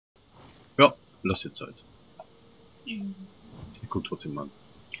Ja, lass dir Zeit. Mhm. Ich guck trotzdem mal.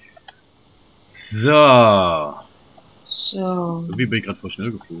 So. So. Irgendwie bin ich gerade voll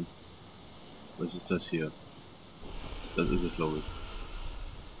schnell geflogen. Was ist das hier? Das ist es, glaube ich.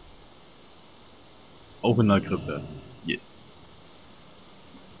 Auchenaikrypta. Yes.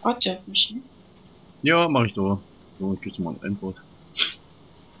 Warte auf mich, ne? Ja, mach ich doch. So, ich geh mal ein Antwort.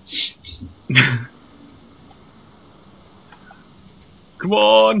 Come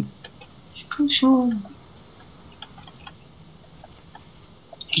on! Ich komm schon.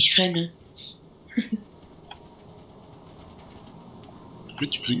 Ich renne.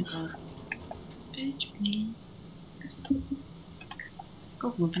 Bitch, please. Bitch, please.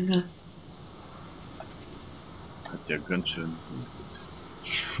 Guck mal, bin da. Hat ja ganz schön.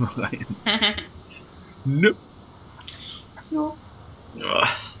 Gut. Rein. Nö. So. Ja.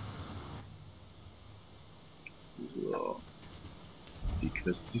 So. Die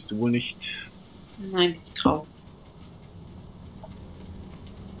Quest siehst du wohl nicht. Nein, die ist grau.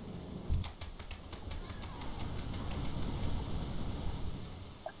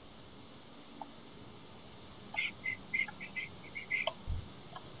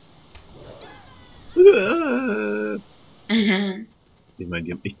 Mhm. Ich meine,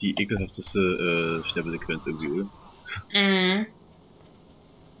 die haben echt die ekelhafteste Sterbesequenz irgendwie, oder? Mhm.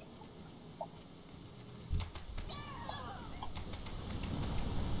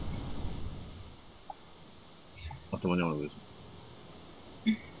 Ach, da waren ja auch noch welche.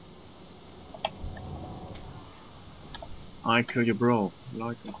 I kill your bro.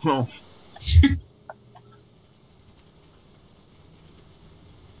 Like oh.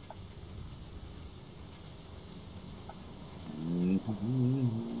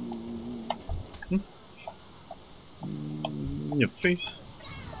 Your face.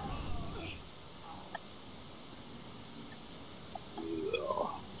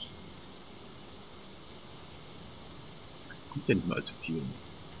 Kommt ja nicht mal allzu viel.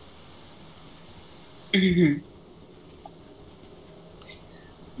 Mhm.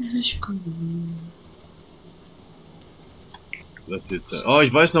 Ich komme. Was jetzt? Oh,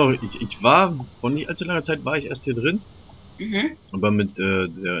 ich weiß noch, ich war vor nicht allzu langer Zeit war ich erst hier drin, Mhm. aber mit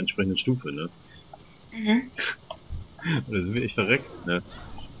der entsprechenden Stufe, ne? Mhm. Da sind wir echt verreckt, ne?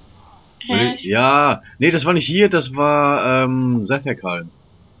 Echt? Ja, nee, das war nicht hier, das war Seiferkal.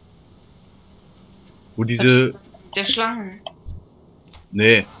 Wo diese, Der Schlangen.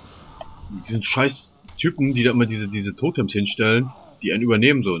 nee, diesen scheiß Typen, die da immer diese Totems hinstellen, die einen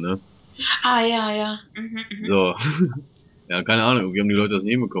übernehmen so, ne? Ah, ja, ja. Mhm, mhm. So. Ja, keine Ahnung, irgendwie haben die Leute das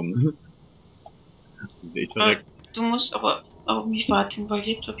nicht hinbekommen. Sind wir echt verreckt. Du musst aber auf mich warten, weil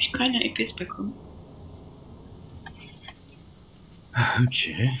jetzt habe ich keine EPs bekommen.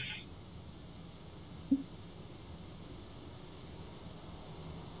 Okay.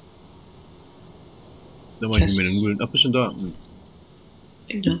 Da mach ich mir meine Nudeln. Ach, bist schon da? Hm.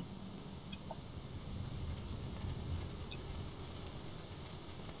 Bin da.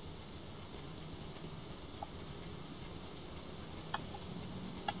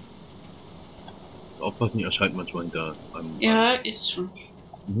 Muss aufpassen, die erscheint manchmal hinter einem. Ja, ist schon.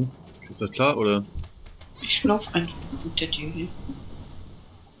 Mhm. Ist das klar, oder? Ich laufe einfach mit der Tür hier.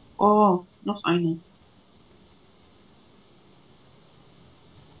 Oh, noch eine.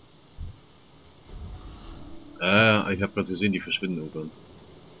 Ich habe gerade gesehen, die verschwinden irgendwann.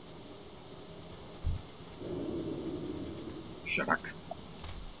 Scharak.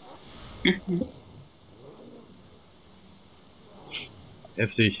 Mhm.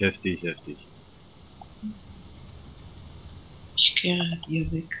 Heftig, heftig, heftig. Ich kehre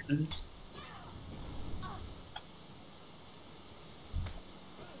hier weg. Alles.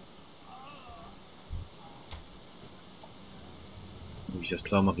 Wenn ich das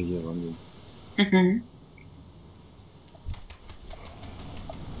klar mache, hier rangehen. Mhm.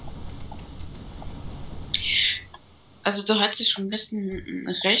 Also du hattest schon ein bisschen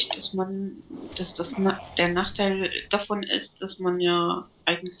recht, dass der Nachteil davon ist, dass man ja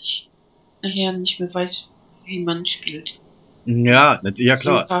eigentlich nachher nicht mehr weiß, wie man spielt. Ja, ja So einen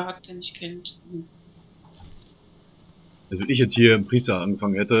klar. Charakter nicht kennt. Also wenn ich jetzt hier einen Priester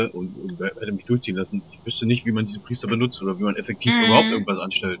angefangen hätte und hätte mich durchziehen lassen, ich wüsste nicht, wie man diesen Priester benutzt oder wie man effektiv überhaupt Mhm. irgendwas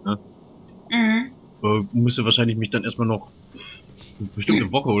anstellt, ne? Mhm. Müsste wahrscheinlich mich dann erstmal noch bestimmt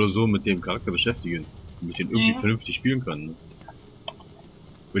eine Woche oder so mit dem Charakter beschäftigen, damit ich den irgendwie Ja. vernünftig spielen kann, ne?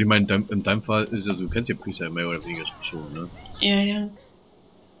 Weil ich meine, in deinem Fall ist ja, du kennst ja Priester mehr oder weniger schon, ne? Ja, ja.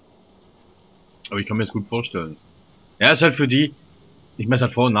 Aber ich kann mir das gut vorstellen. Ja, ist halt für die, ich meine, es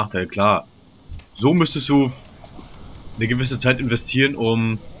hat Vor- und Nachteile, klar. So müsstest du eine gewisse Zeit investieren,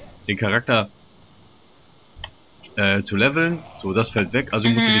 um den Charakter zu leveln. So, das fällt weg. Also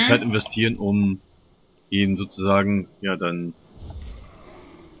musst du die Zeit investieren, um ihn sozusagen, ja, dann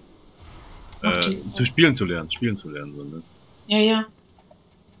zu spielen zu lernen. So, ne? Ja, ja.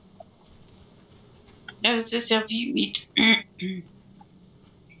 Ja, das ist ja wie mit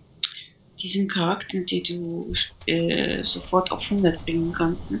diesen Charakteren, die du sofort auf 100 bringen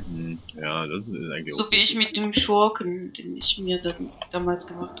kannst. Ne? Ja, das ist eigentlich so auch wie ich mit dem Schurken, den ich mir damals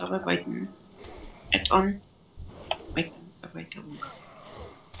gemacht habe bei den Add-on Erweiterung.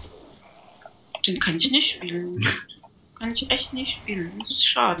 Den kann ich nicht spielen. Kann ich echt nicht spielen. Das ist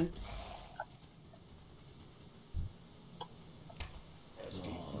schade.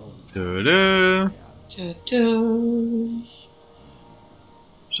 Tödö.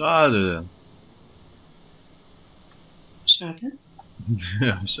 Schade. Schade?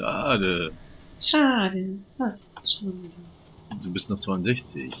 Ja, schade. Schade. Du bist noch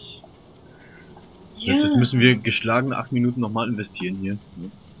 62. Das Ja. heißt, jetzt müssen wir geschlagene 8 Minuten nochmal investieren hier.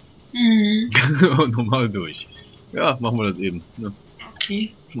 Ne? Und nochmal durch. Ja, machen wir das eben. Ne?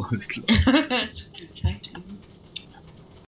 Okay. Alles klar. Zu viel Zeit.